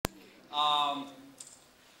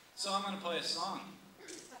So I'm going to play a song.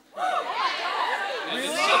 And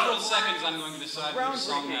in several seconds, I'm going to decide which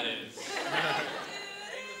song that is.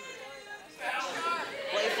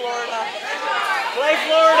 Play Florida. Play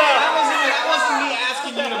Florida. That wasn't me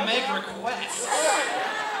asking you to make requests.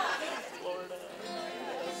 Florida.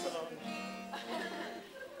 I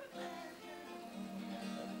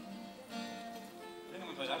think I'm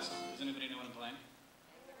going to play that song. Does anybody know what I'm playing?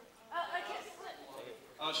 I can't split.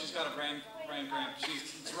 Oh, she's got a brain cramp.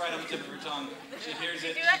 It's right on the tip of her tongue. She hears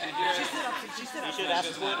it. She that? can hear it. You should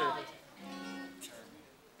ask Twitter.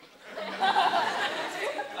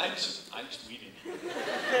 I just tweeted.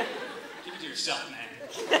 Keep it to yourself, man.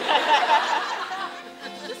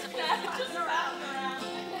 Just around.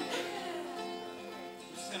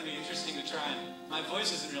 This is going to be interesting to try and... My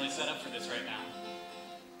voice isn't really set up for this right now.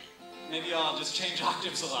 Maybe I'll just change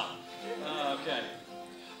octaves a lot. Okay.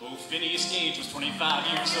 Oh, Phineas Gage was 25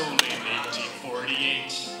 years old in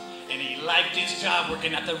 1848. And he liked his job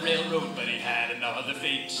working at the railroad, but he had another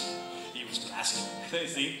fate. He was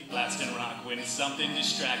blasting rock when something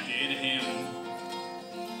distracted him.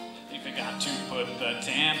 He forgot to put the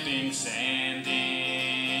tamping sand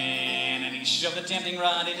in. And he shoved the tamping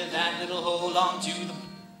rod into that little hole onto the...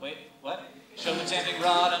 Wait, what? Shove the tamping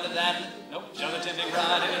rod under that... Nope, shove the tamping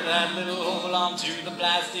rod into that little hole onto the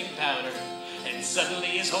blasting powder. And suddenly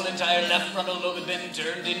his whole entire left frontal lobe had been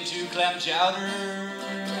turned into clam chowder.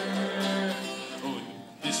 Oh,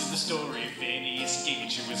 this is the story of Phineas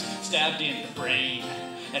Gage, who was stabbed in the brain.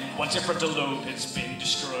 And once your frontal lobe has been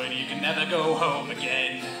destroyed, you can never go home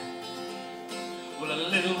again. Well, a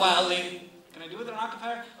little while later... Can I do it with an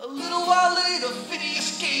octaviar? A little while later,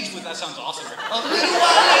 Phineas Gage was... That sounds awesome. A little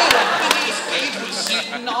while later, Phineas Gage was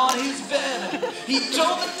sitting on his bed. He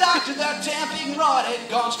told the doctor that tamping rod had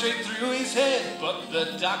gone straight through his head. But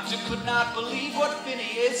the doctor could not believe what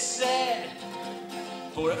Phineas said.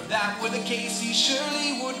 For if that were the case, he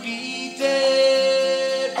surely would be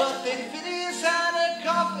dead. But then Phineas had a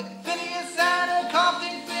coughing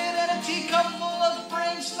fit, and a teacup full of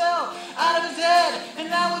brains fell out of his head.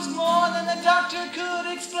 And that was more than the doctor could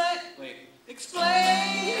explain. Wait,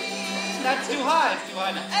 explain? That's too high. It's too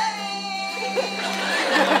high now. Hey!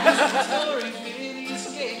 This is the story of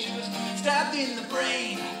Phineas Gage, who was stabbed in the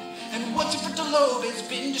brain. And once your frontal lobe has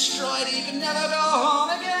been destroyed, you can never go home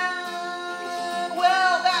again.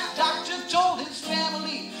 Well, that doctor told his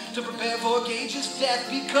family to prepare for Gage's death,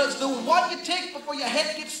 because the one you take before your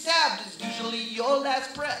head gets stabbed is usually your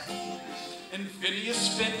last breath. And Phineas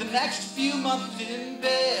spent the next few months in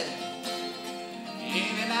bed,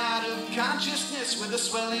 in and out of consciousness with a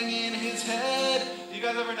swelling in his head. Do you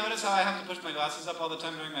guys ever notice how I have to push my glasses up all the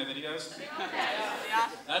time during my videos? Yeah.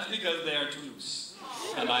 That's because they are too loose,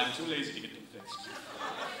 and I am too lazy to get them fixed.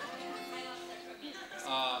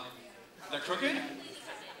 They're crooked?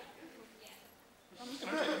 I'm just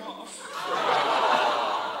gonna take them off.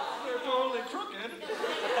 They're totally crooked.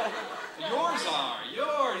 Yours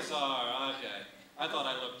are. Okay. I thought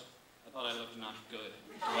I looked not good.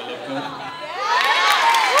 Do I look good?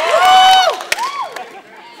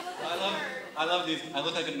 I love these. I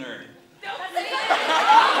look like a nerd.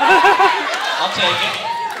 I'll take it.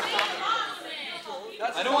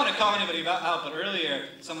 I don't want to call anybody out, but earlier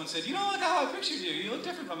someone said, you don't look how I pictured you. You look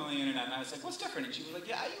different from on the internet. And I was like, what's different? And she was like,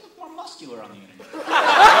 yeah, you look more muscular on the internet.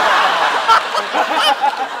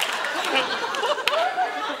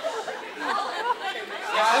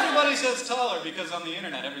 Yeah, everybody says taller because on the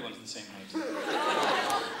internet everyone's the same height.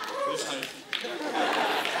 This height.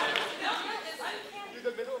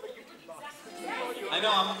 I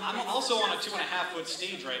know, I'm also on a 2.5-foot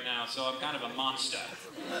stage right now, so I'm kind of a monster.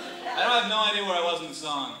 I have no idea where I was in the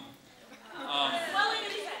song. Swelling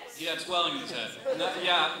in his head. Yeah, it's swelling in his head. No,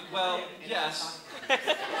 yeah, well, yes. And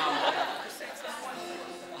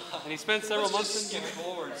he spent several months Let's just in... skip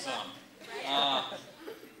forward some.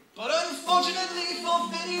 But unfortunately for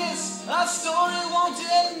Phineas, our story won't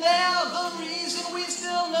end there. The reason we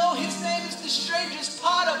still know his name is the strangest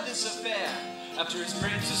part of this affair. After his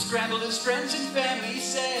brains were scrambled, his friends and family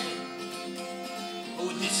said,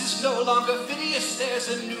 oh, this is no longer Phineas, there's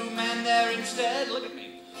a new man there instead. Look at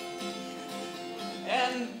me.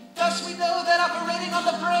 And thus we know that operating on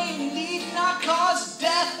the brain need not cause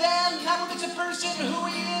death, and that what makes a person who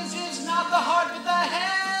he is not the heart but the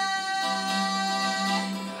hand.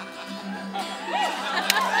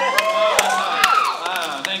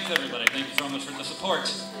 Thanks everybody, thank you so much for the support.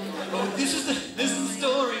 Oh, this is the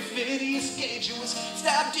story of Phineas Gage, who was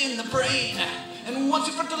stabbed in the brain. And once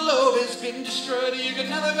your frontal lobe has been destroyed, you can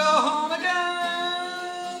never go home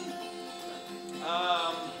again.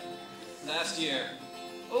 Last year,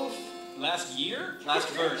 Last year? Last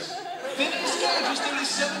verse. Phineas Gage was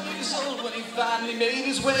 37 years old when he finally made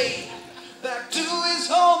his way back to his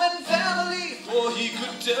home and family, for he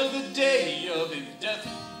could tell the day of his death.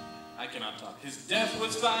 I cannot talk. His death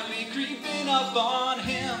was finally creeping up on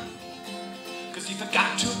him, 'cause he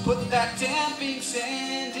forgot to put that damping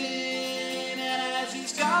sand in. And as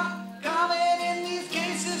he's coming in these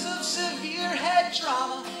cases of severe head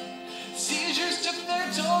trauma, seizures took their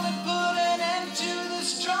toll and put an end to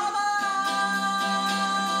this drama.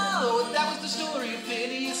 Oh, that was the story of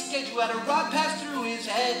Phineas Gage, who had a rod passed through his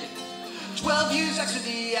head. 12 years after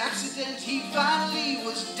the accident, he finally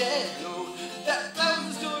was dead. Oh, that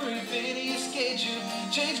was the story of Phineas Gage,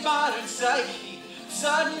 who changed modern psyche.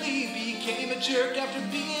 Suddenly became a jerk after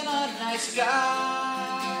being a nice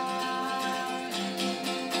guy.